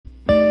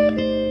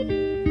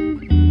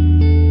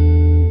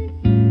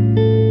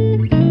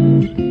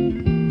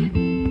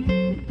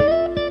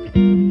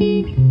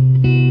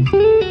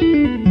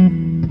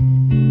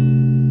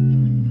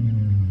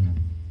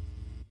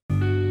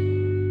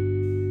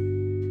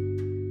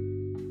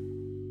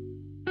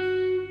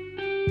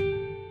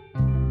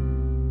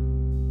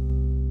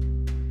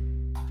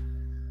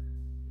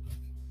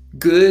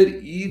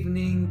Good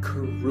evening,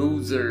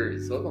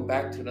 cruisers. Welcome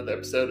back to another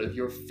episode of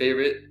your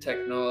favorite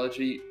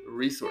technology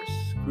resource,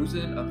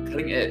 Cruising on the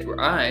Cutting Edge,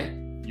 where I,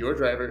 your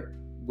driver,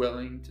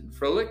 Wellington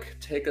Froelich,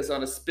 take us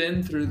on a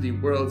spin through the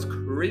world's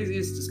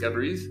craziest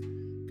discoveries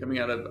coming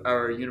out of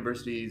our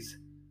universities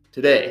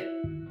today.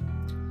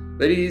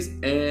 Ladies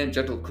and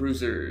gentle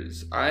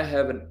cruisers, I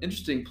have an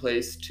interesting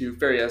place to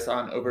ferry us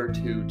on over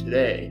to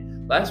today.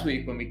 Last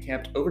week, when we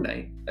camped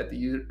overnight at the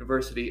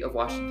University of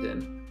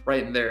Washington,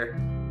 right in their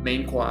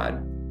main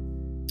quad,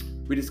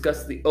 we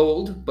discussed the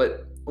old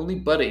but only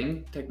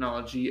budding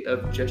technology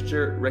of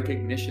gesture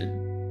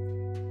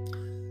recognition.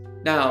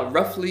 Now,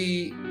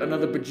 roughly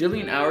another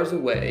bajillion hours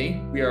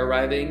away, we are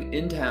arriving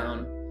in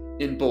town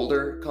in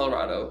Boulder,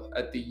 Colorado,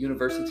 at the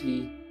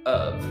University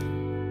of.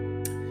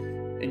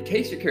 In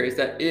case you're curious,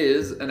 that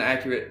is an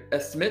accurate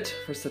estimate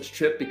for such a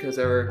trip because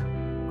our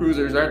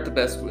cruisers aren't the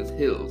best with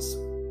hills.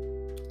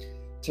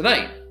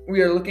 Tonight,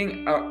 we are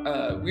looking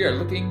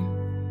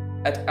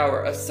at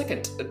our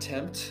second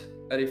attempt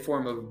at a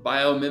form of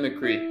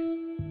biomimicry,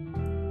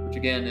 which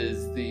again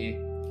is the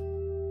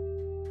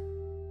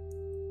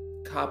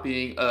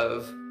copying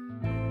of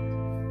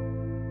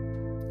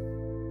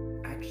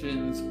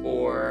actions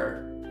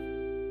or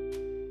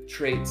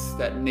traits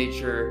that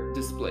nature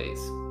displays.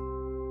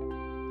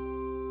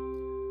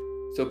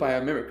 So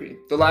biomimicry.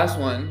 The last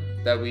one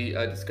that we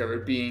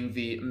discovered being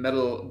the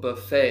metal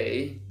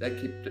buffet that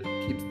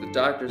keeps the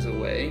doctors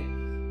away,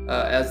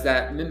 as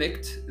that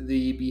mimicked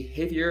the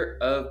behavior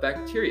of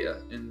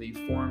bacteria in the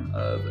form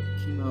of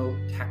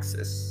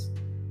chemotaxis.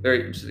 Very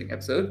interesting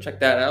episode. Check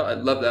that out. I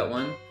love that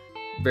one.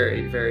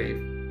 Very,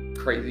 very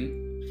crazy.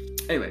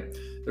 Anyway,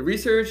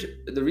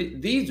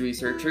 these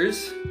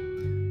researchers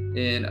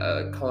in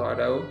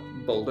Colorado,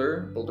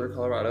 Boulder,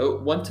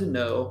 Colorado, want to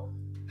know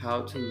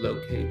how to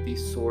locate the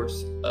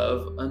source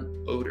of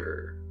an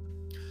odor.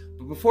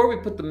 But before we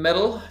put the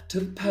metal to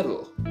the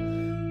pedal,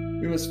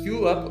 we must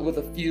fuel up with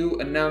a few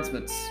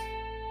announcements.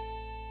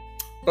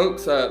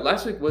 Folks,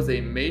 last week was a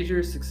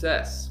major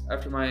success.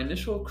 After my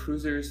initial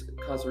cruiser's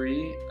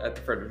causerie at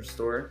the furniture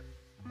store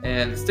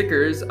and the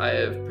stickers I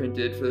have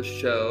printed for the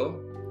show,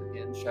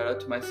 again, shout out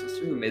to my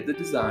sister who made the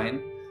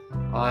design,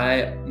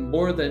 I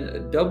more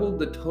than doubled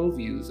the total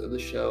views of the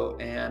show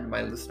and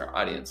my listener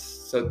audience.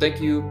 So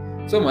thank you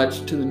so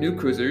much to the new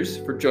cruisers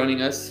for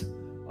joining us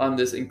on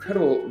this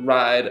incredible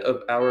ride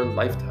of our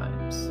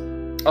lifetimes.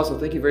 Also,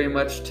 thank you very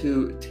much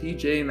to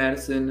TJ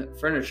Madison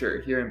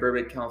Furniture here in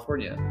Burbank,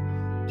 California.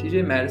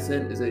 TJ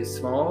Madison is a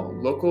small,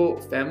 local,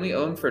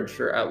 family-owned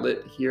furniture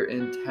outlet here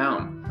in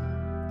town.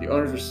 The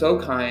owners were so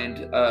kind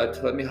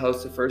to let me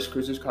host the first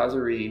Cruisers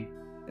Causerie,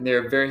 and they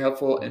are very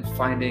helpful in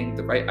finding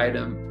the right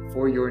item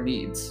for your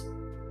needs.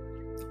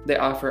 They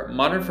offer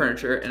modern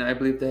furniture, and I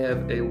believe they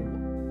have a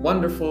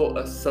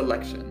wonderful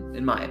selection,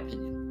 in my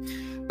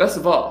opinion. Best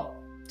of all,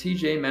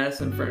 TJ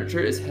Madison Furniture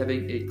is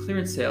having a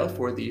clearance sale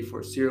for the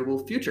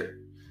foreseeable future.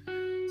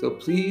 So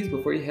please,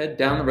 before you head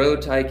down the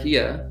road to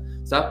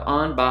IKEA, stop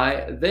on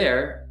by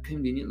their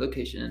convenient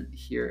location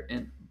here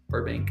in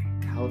Burbank,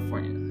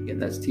 California. Again,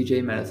 that's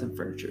TJ Madison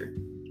Furniture.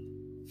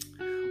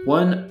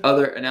 One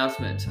other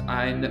announcement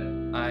I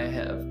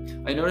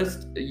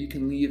noticed you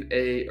can leave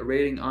a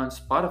rating on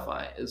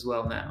Spotify as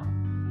well now.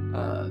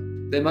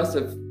 They must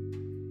have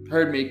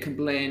heard me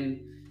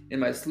complain in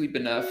my sleep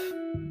enough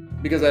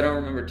because I don't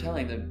remember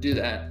telling them to do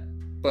that.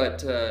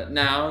 But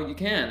now you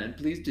can, and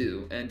please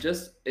do. And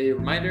just a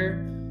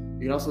reminder,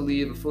 you can also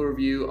leave a full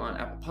review on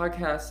Apple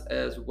Podcasts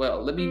as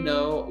well. Let me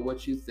know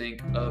what you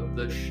think of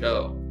the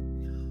show.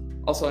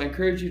 Also, I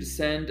encourage you to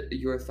send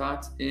your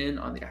thoughts in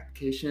on the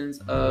applications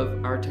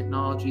of our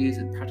technologies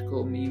and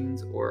practical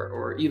means,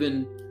 or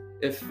even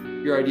if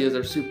your ideas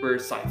are super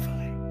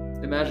sci-fi.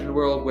 Imagine a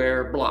world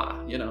where blah,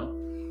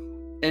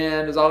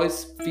 And as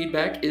always,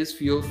 feedback is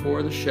fuel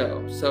for the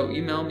show. So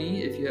email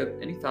me if you have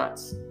any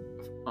thoughts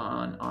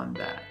on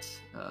that.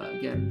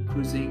 Again,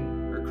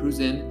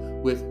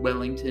 cruisin with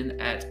Wellington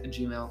at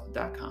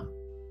gmail.com.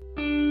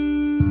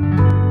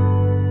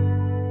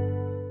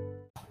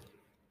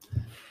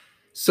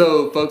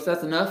 So, folks,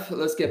 that's enough.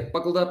 Let's get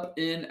buckled up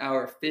in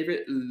our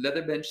favorite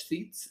leather bench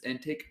seats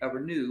and take our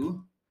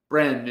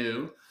brand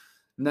new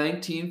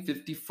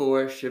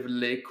 1954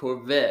 Chevrolet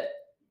Corvette,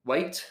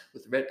 white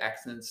with red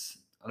accents,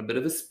 on a bit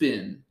of a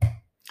spin.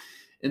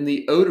 In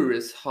the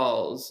odorous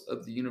halls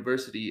of the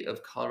University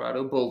of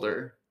Colorado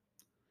Boulder,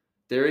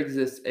 there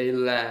exists a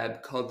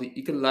lab called the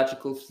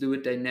Ecological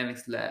Fluid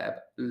Dynamics Lab,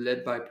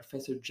 led by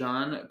Professor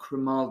John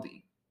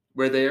Grimaldi,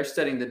 where they are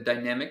studying the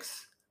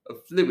dynamics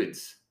of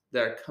fluids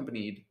that are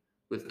accompanied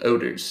with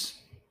odors.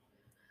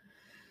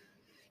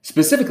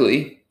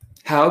 Specifically,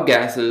 how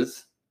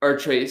gases are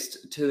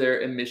traced to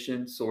their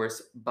emission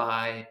source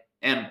by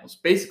animals.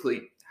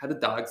 Basically, how do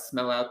dogs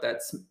smell out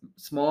that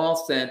small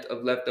scent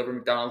of leftover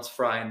McDonald's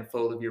fry in the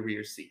fold of your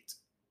rear seat?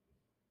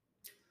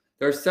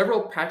 There are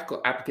several practical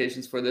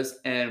applications for this,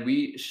 and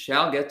we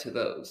shall get to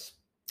those.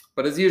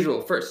 But as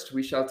usual, first,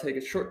 we shall take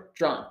a short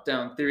jaunt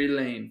down theory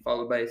lane,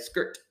 followed by a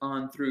skirt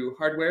on through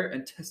hardware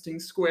and testing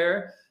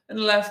square, and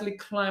lastly,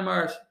 climb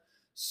our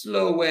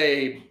slow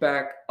way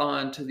back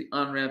onto the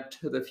on-ramp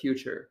to the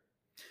future.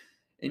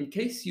 In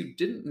case you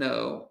didn't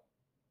know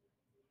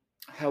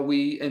how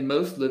we and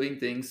most living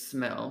things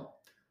smell,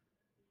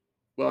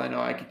 well, I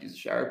know I could use a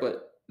shower,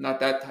 but not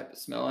that type of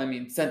smell. I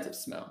mean, sense of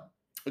smell.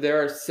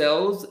 There are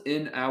cells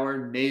in our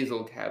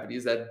nasal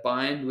cavities that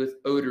bind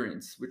with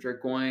odorants, which are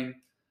going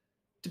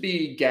to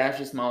be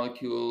gaseous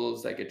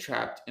molecules that get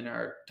trapped in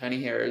our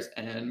tiny hairs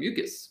and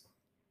mucus.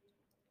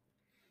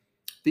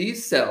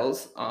 These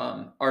cells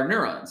are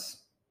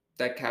neurons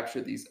that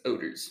capture these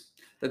odors,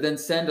 that then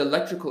send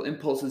electrical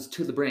impulses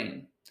to the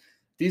brain.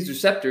 These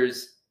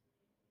receptors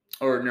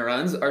or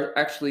neurons are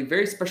actually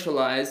very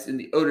specialized in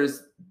the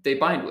odors they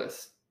bind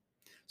with.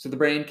 So the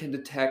brain can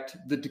detect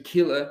the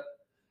tequila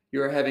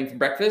you're having for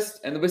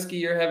breakfast and the whiskey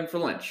you're having for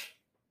lunch.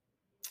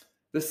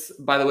 This,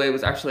 by the way,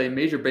 was actually a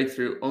major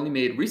breakthrough only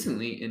made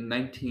recently in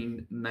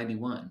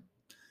 1991.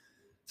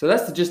 So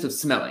that's the gist of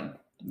smelling.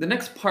 The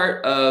next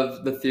part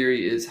of the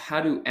theory is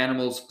how do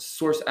animals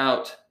source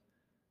out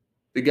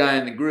the guy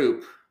in the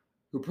group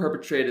who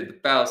perpetrated the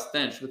foul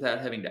stench without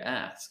having to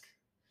ask?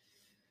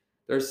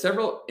 There are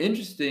several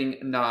interesting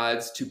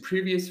nods to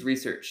previous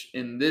research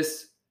in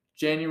this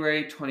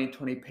January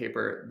 2020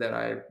 paper that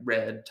I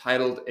read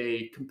titled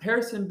A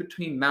Comparison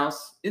Between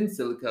Mouse in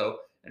Silico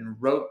and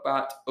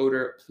Robot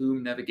Odor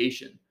Plume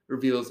Navigation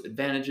Reveals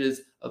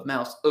Advantages of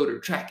Mouse Odor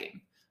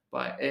Tracking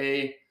by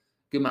A.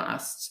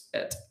 Gumast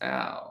et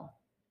al.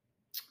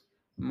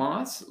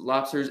 Moths,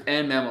 lobsters,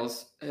 and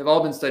mammals have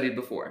all been studied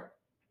before.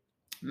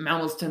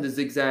 Mammals tend to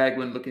zigzag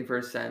when looking for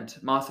a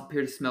scent. Moths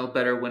appear to smell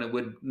better when it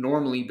would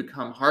normally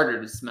become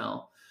harder to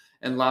smell,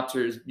 and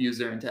lobsters use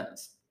their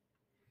antennas.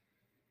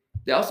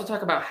 They also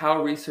talk about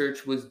how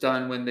research was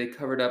done when they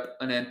covered up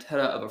an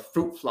antenna of a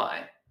fruit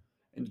fly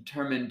and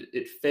determined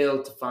it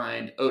failed to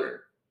find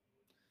odor.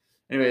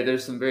 Anyway,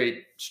 there's some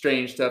very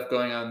strange stuff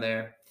going on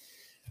there.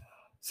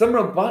 Some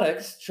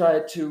robotics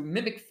tried to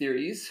mimic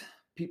theories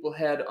people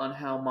had on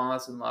how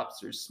moths and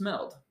lobsters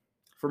smelled.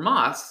 For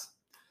moths,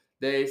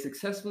 they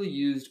successfully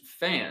used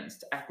fans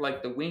to act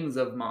like the wings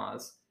of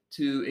moths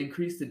to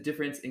increase the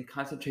difference in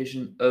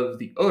concentration of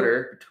the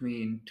odor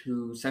between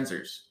two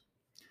sensors.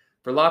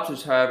 For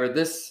lobsters, however,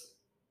 this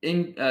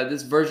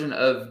version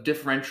of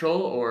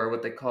differential, or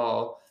what they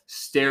call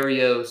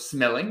stereo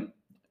smelling,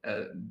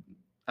 uh,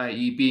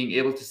 i.e., being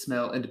able to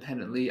smell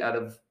independently out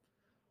of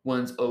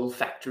one's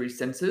olfactory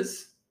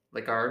senses,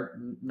 like our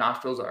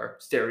nostrils are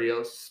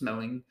stereo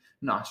smelling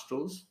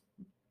nostrils.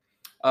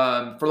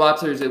 For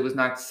lobsters, it was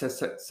not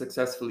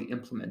successfully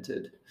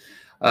implemented.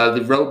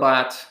 The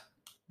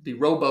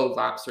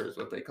RoboLobsters,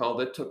 what they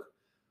called it, took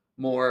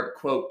more,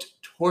 quote,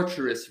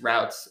 torturous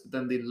routes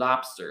than the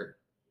lobster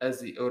as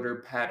the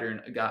odor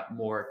pattern got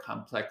more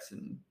complex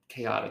and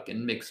chaotic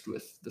and mixed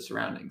with the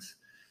surroundings.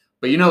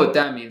 But you know what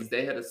that means.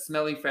 They had a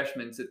smelly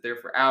freshman sit there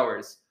for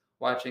hours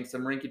watching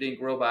some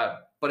rinky-dink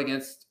robot butt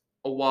against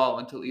a wall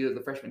until either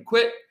the freshman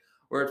quit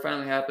or it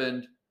finally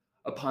happened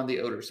upon the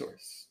odor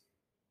source.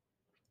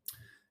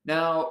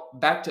 Now,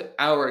 back to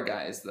our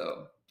guys,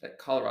 though, at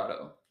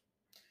Colorado,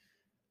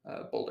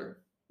 Boulder.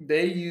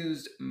 They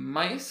used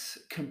mice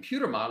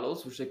computer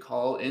models, which they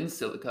call in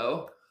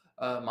silico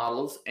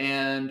models,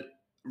 and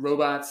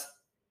robots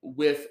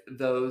with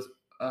those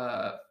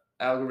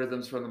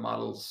algorithms from the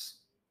models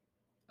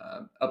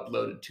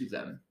uploaded to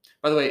them.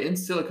 By the way, in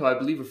silico, I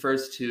believe,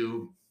 refers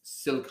to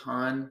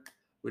silicon,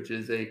 which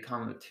is a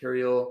common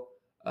material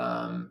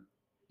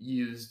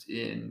used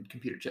in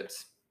computer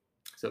chips.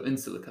 So in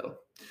silico.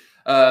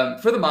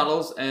 For the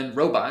models and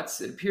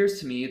robots, it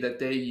appears to me that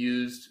they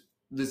used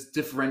this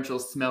differential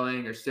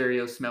smelling or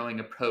stereo smelling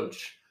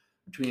approach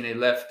between a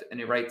left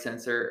and a right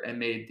sensor and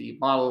made the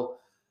model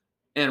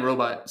and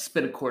robot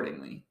spin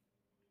accordingly.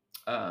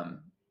 And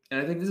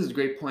I think this is a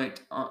great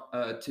point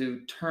to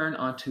turn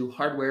onto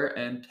hardware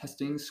and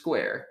testing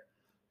square.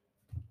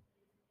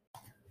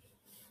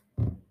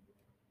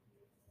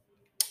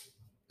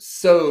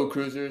 So,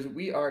 cruisers,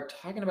 we are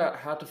talking about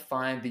how to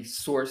find the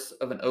source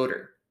of an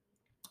odor.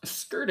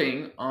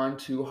 Skirting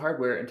onto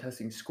hardware and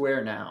testing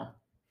square now.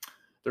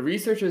 The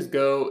researchers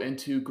go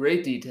into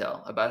great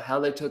detail about how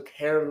they took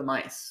care of the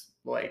mice,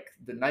 like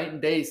the night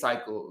and day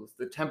cycles,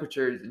 the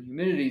temperatures and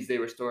humidities they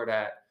were stored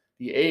at,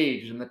 the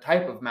age and the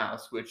type of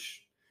mouse,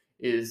 which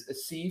is a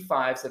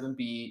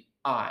C57BI-6,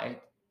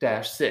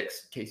 in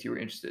case you were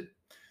interested.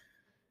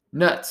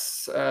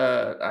 Nuts,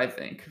 I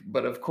think,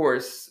 but of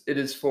course it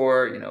is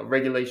for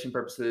regulation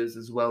purposes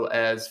as well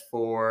as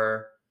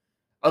for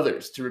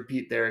others to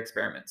repeat their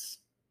experiments.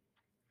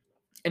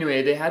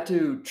 Anyway, they had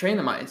to train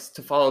the mice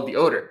to follow the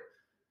odor.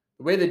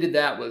 The way they did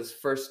that was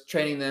first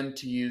training them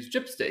to use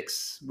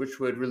gypsticks, which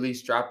would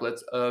release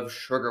droplets of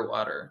sugar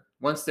water.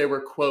 Once they were,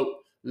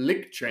 quote,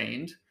 lick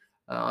trained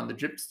on the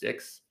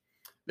gypsticks,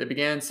 they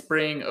began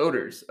spraying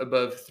odors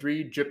above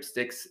 3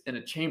 gypsticks in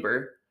a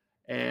chamber,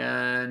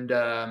 and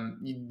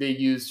they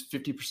used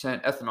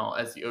 50% ethanol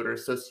as the odor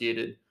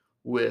associated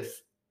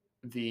with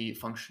the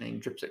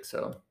functioning gypstick.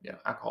 So, yeah,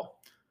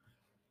 alcohol.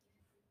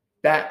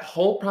 That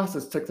whole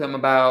process took them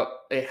about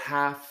a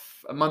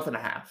month and a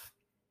half.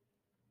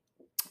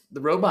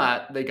 The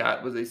robot they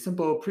got was a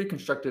simple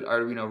pre-constructed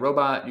Arduino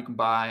robot you can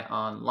buy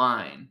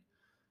online.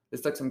 They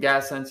stuck some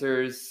gas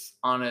sensors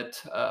on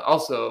it,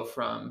 also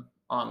from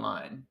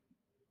online.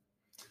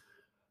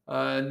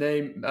 And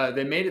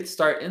they made it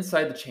start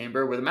inside the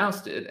chamber where the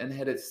mouse did, and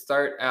had it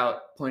start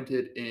out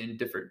pointed in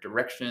different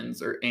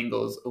directions or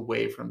angles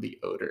away from the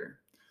odor.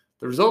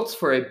 The results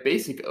for a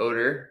basic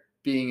odor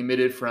being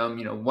emitted from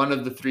one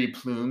of the three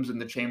plumes in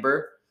the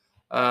chamber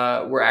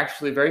were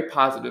actually very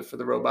positive for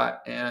the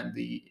robot and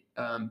the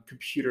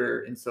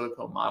computer in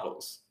silico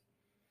models.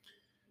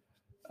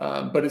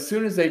 But as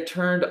soon as they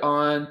turned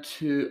on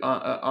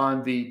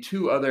the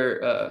two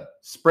other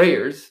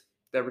sprayers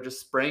that were just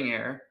spraying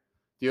air,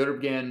 the odor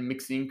began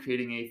mixing,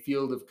 creating a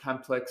field of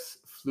complex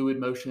fluid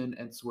motion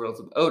and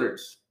swirls of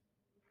odors.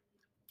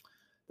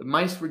 The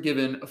mice were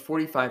given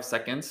 45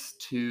 seconds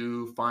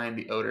to find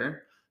the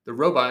odor. The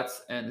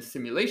robots and the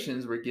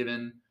simulations were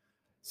given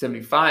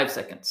 75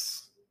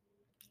 seconds.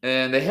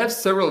 And they have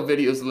several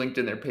videos linked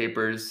in their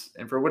papers.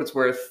 And for what it's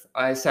worth,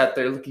 I sat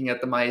there looking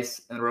at the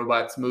mice and the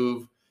robots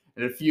move,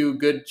 and a few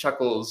good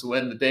chuckles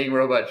when the dang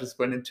robot just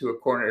went into a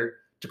corner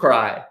to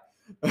cry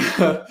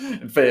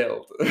and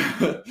failed.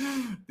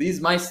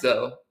 These mice,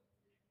 though,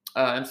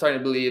 I'm starting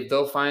to believe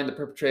they'll find the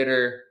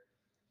perpetrator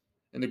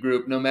in the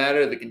group no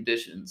matter the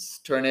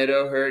conditions.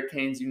 Tornado,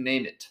 hurricanes, you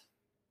name it.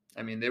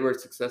 I mean, they were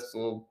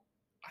successful,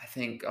 I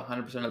think,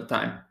 100% of the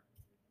time,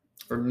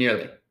 or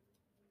nearly.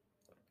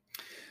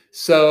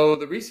 So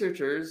the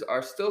researchers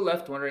are still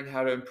left wondering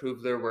how to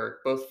improve their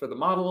work, both for the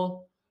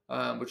model,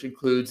 which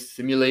includes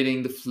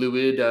simulating the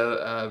fluid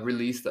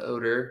release, the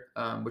odor,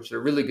 which they're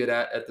really good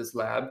at this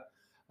lab,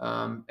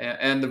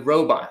 and the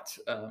robot,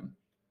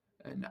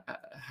 and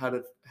how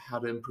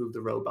to improve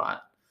the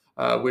robot,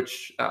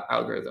 which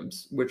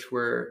algorithms, which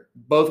were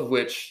both of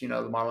which, the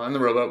model and the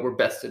robot were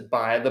bested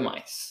by the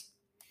mice.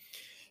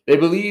 They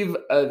believe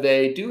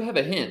they do have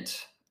a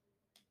hint.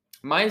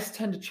 Mice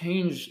tend to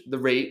change the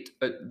rate.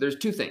 There's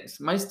two things.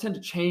 Mice tend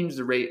to change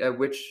the rate at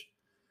which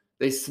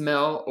they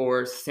smell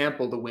or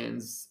sample the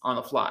winds on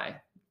the fly.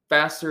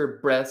 Faster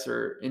breaths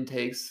or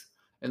intakes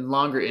and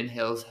longer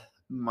inhales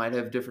might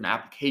have different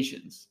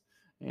applications.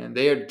 And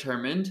they are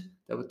determined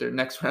that with their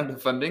next round of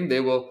funding,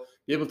 they will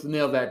be able to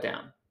nail that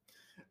down.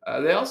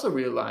 They also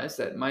realize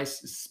that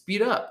mice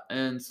speed up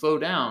and slow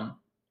down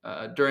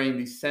during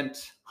the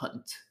scent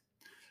hunt.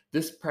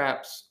 This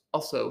perhaps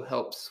also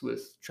helps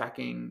with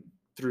tracking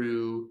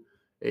through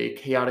a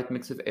chaotic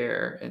mix of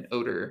air and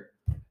odor,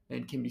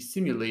 and can be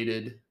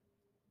simulated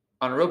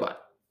on a robot.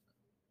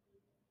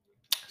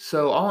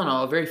 So all in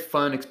all, a very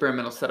fun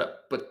experimental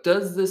setup. But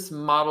does this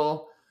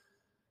model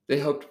they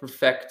hope to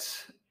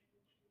perfect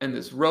and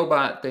this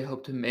robot they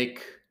hope to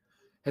make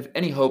have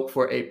any hope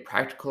for a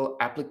practical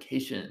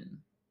application?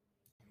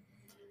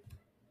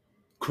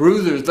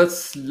 Cruisers, let's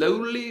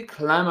slowly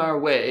climb our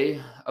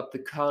way up the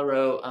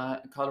Colorado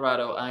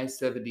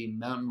I-70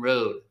 mountain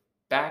road,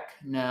 back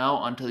now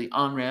onto the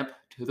on-ramp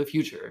to the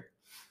future.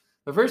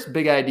 The first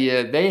big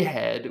idea they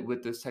had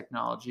with this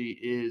technology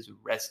is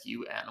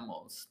rescue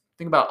animals.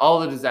 Think about all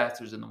the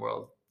disasters in the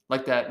world,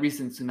 like that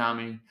recent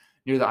tsunami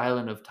near the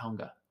island of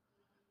Tonga.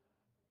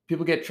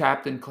 People get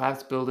trapped in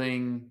collapsed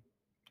buildings,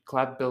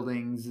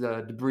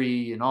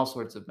 debris, and all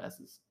sorts of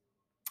messes.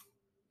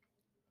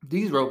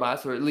 These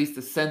robots, or at least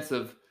a sense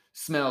of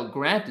smell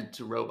granted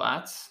to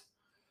robots,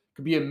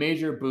 could be a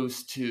major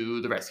boost to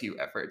the rescue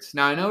efforts.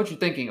 Now, I know what you're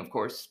thinking, of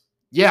course.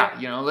 Yeah,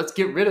 let's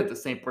get rid of the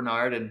St.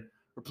 Bernard and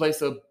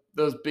replace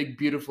those big,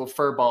 beautiful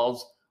fur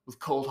balls with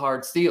cold,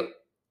 hard steel.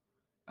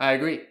 I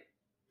agree.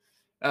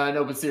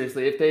 No, but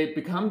seriously, if they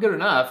become good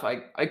enough,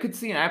 I could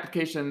see an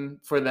application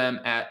for them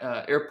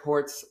at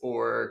airports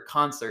or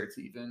concerts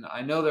even.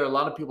 I know there are a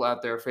lot of people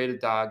out there afraid of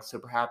dogs, so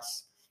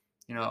perhaps,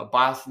 a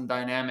Boston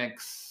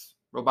Dynamics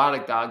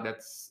robotic dog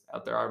that's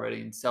out there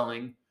already and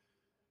selling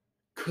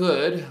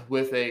could,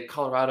 with a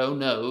Colorado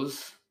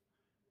nose,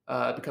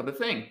 become a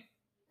thing.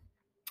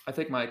 I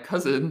think my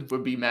cousin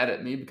would be mad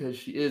at me because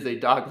she is a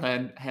dog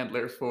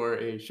handler for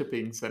a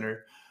shipping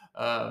center,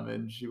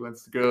 and she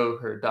wants to grow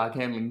her dog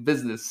handling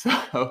business.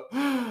 So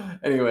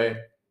anyway,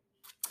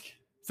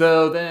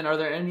 so then are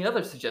there any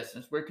other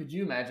suggestions? Where could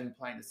you imagine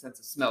applying the sense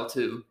of smell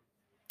to?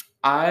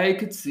 I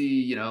could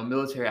see,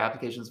 military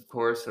applications, of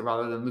course. So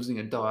rather than losing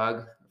a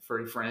dog, a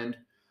furry friend,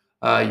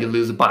 you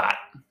lose a bot.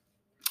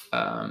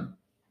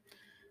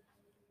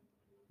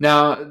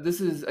 Now,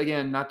 this is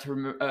again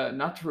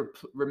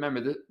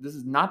remember. This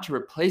is not to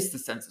replace the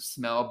sense of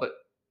smell, but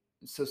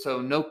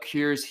so no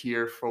cures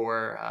here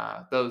for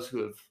those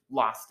who have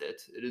lost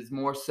it. It is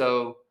more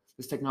so.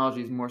 This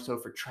technology is more so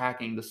for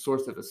tracking the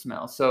source of a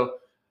smell. So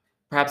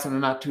perhaps in a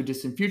not too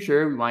distant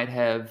future, we might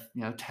have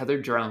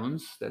tethered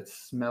drones that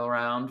smell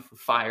around for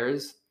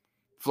fires,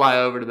 fly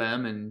over to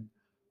them in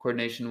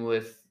coordination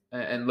with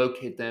and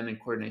locate them in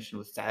coordination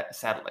with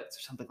satellites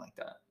or something like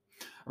that.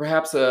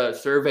 Perhaps a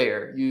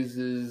surveyor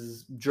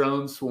uses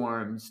drone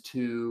swarms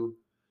to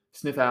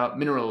sniff out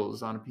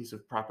minerals on a piece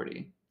of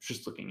property.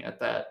 Just looking at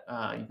that,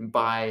 you can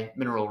buy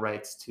mineral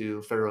rights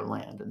to federal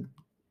land and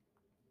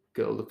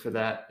go look for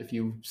that if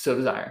you so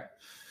desire.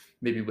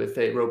 maybe with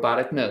a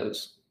robotic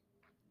nose.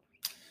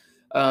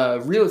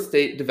 Real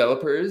estate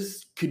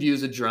developers could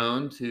use a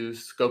drone to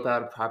scope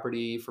out a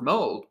property for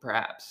mold,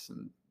 perhaps,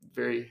 and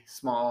very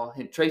small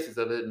hint traces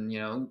of it, and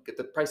get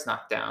the price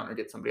knocked down or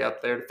get somebody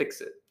out there to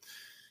fix it.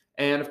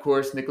 And of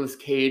course, Nicolas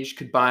Cage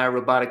could buy a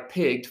robotic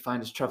pig to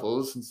find his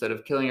truffles instead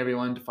of killing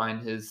everyone to find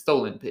his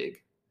stolen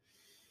pig.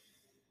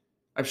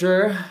 I'm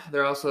sure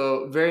there are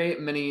also very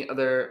many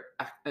other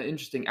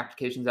interesting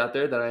applications out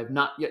there that I have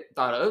not yet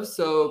thought of,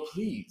 so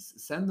please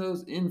send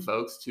those in,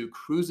 folks, to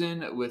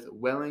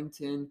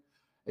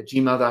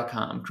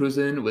cruisinwithwellington@gmail.com.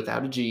 Cruisin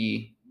without a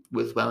G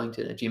with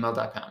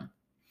Wellington@gmail.com.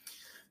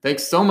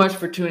 Thanks so much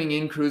for tuning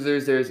in,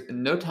 cruisers. There's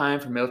no time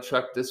for Mail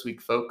Truck this week,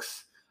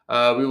 folks.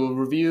 We will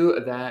review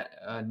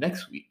that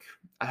next week.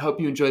 I hope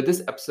you enjoyed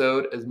this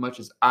episode as much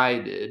as I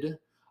did.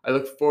 I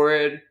look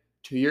forward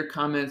to your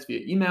comments via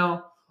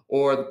email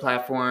or the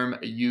platform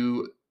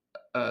you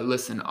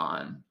listen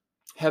on.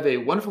 Have a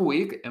wonderful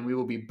week, and we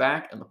will be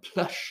back in the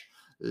plush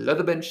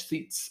leather bench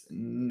seats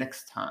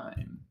next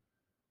time.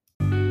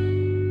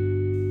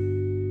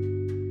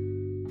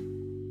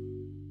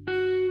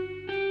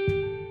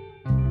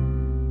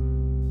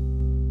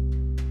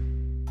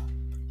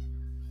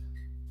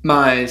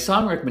 My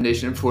song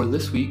recommendation for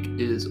this week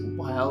is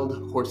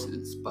Wild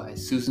Horses by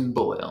Susan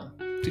Boyle.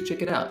 Do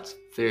check it out. It's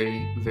a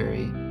very,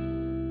 very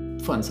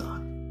fun song.